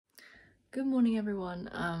Good morning, everyone.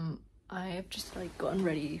 I have just gotten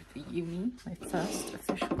ready for uni, my first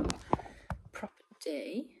official proper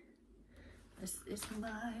day. This is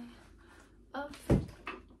my outfit.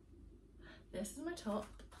 This is my top,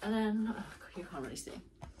 and then you can't really see.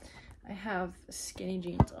 I have skinny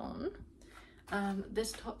jeans on.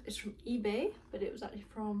 This top is from eBay, but it was actually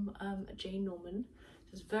from Jane Norman.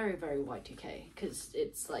 It's very, very Y2K because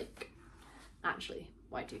it's actually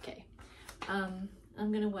Y2K.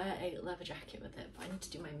 I'm gonna wear a leather jacket with it, but I need to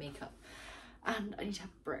do my makeup and I need to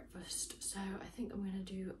have breakfast, so I think I'm gonna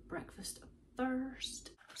do breakfast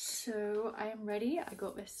first. So I am ready. I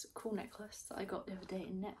got this cool necklace that I got the other day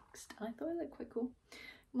in Next, and I thought it looked quite cool.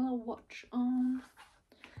 My little watch on,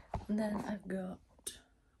 and then I've got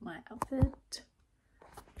my outfit.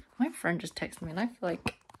 My friend just texted me and I feel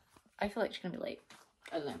like she's gonna be late.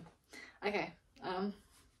 I don't know. Okay,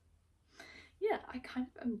 yeah, I kind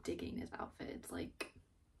of am digging this outfit. It's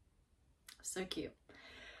so cute.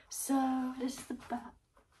 So this is the back.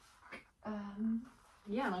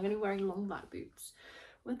 Yeah, and I'm gonna be wearing long black boots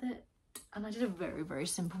with it. And I did a very, very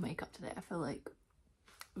simple makeup today. I feel like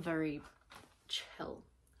very chill.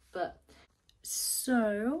 But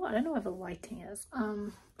so I don't know where the lighting is.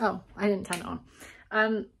 Oh, I didn't turn it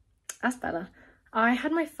on. That's better. I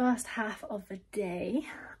had my first half of the day.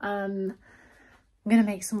 I'm gonna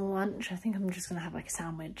make some lunch. I think I'm just gonna have a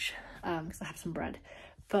sandwich because I have some bread.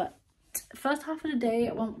 But first half of the day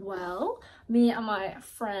it went well. Me and my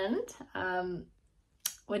friend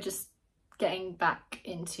we're just getting back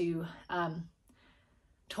into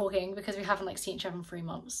talking because we haven't seen each other in 3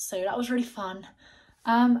 months, so that was really fun.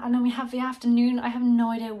 And then we have the afternoon. I have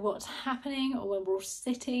no idea what's happening or when we're all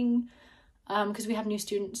sitting because we have new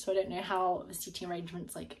students, so I don't know how the seating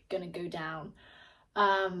arrangement's gonna go down.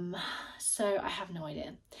 So I have no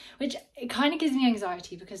idea, which it kind of gives me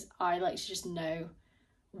anxiety because I like to just know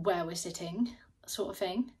where we're sitting, sort of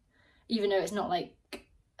thing, even though it's not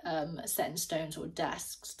set in stone sort of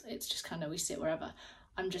desks. It's just kind of we sit wherever.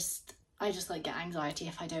 I just get anxiety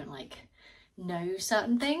if I don't know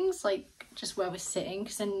certain things, just where we're sitting,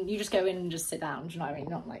 because then you just go in and just sit down, do you know what I mean?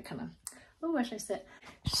 Not kind of, oh, where should I sit?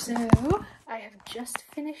 So I have just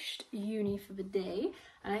finished uni for the day,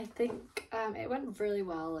 and I think it went really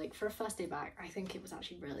well. For a first day back, I think it was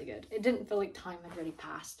actually really good. It didn't feel like time had really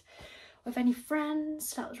passed with any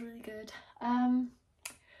friends. That was really good.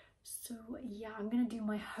 So yeah, I'm gonna do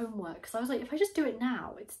my homework because I was if I just do it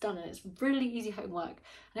now, it's done, and it's really easy homework.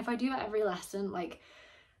 And if I do that every lesson,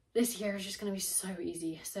 this year is just gonna be so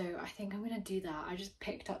easy. So I think I'm gonna do that. I just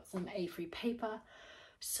picked up some A3 paper,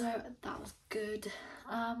 so that was good.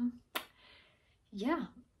 Yeah,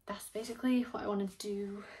 that's basically what I want to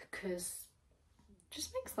do, because it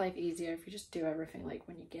just makes life easier if you just do everything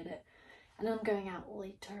when you get it. And then I'm going out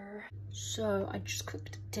later. So I just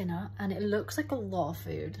cooked dinner and it looks like a lot of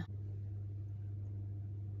food.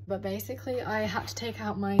 But basically I had to take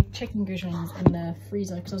out my chicken goujons in the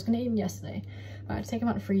freezer because I was going to eat them yesterday. But I had to take them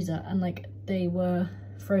out of the freezer, and they were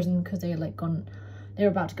frozen because they had they were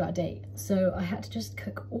about to go out of date. So I had to just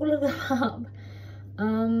cook all of them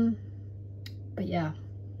up. But yeah,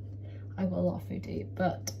 I've got a lot of food to eat,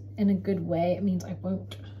 but in a good way. It means I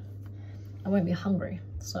won't be hungry.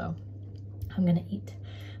 So I'm gonna eat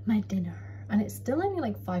my dinner, and it's still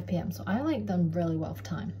only 5 p.m, so I done really well for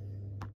time.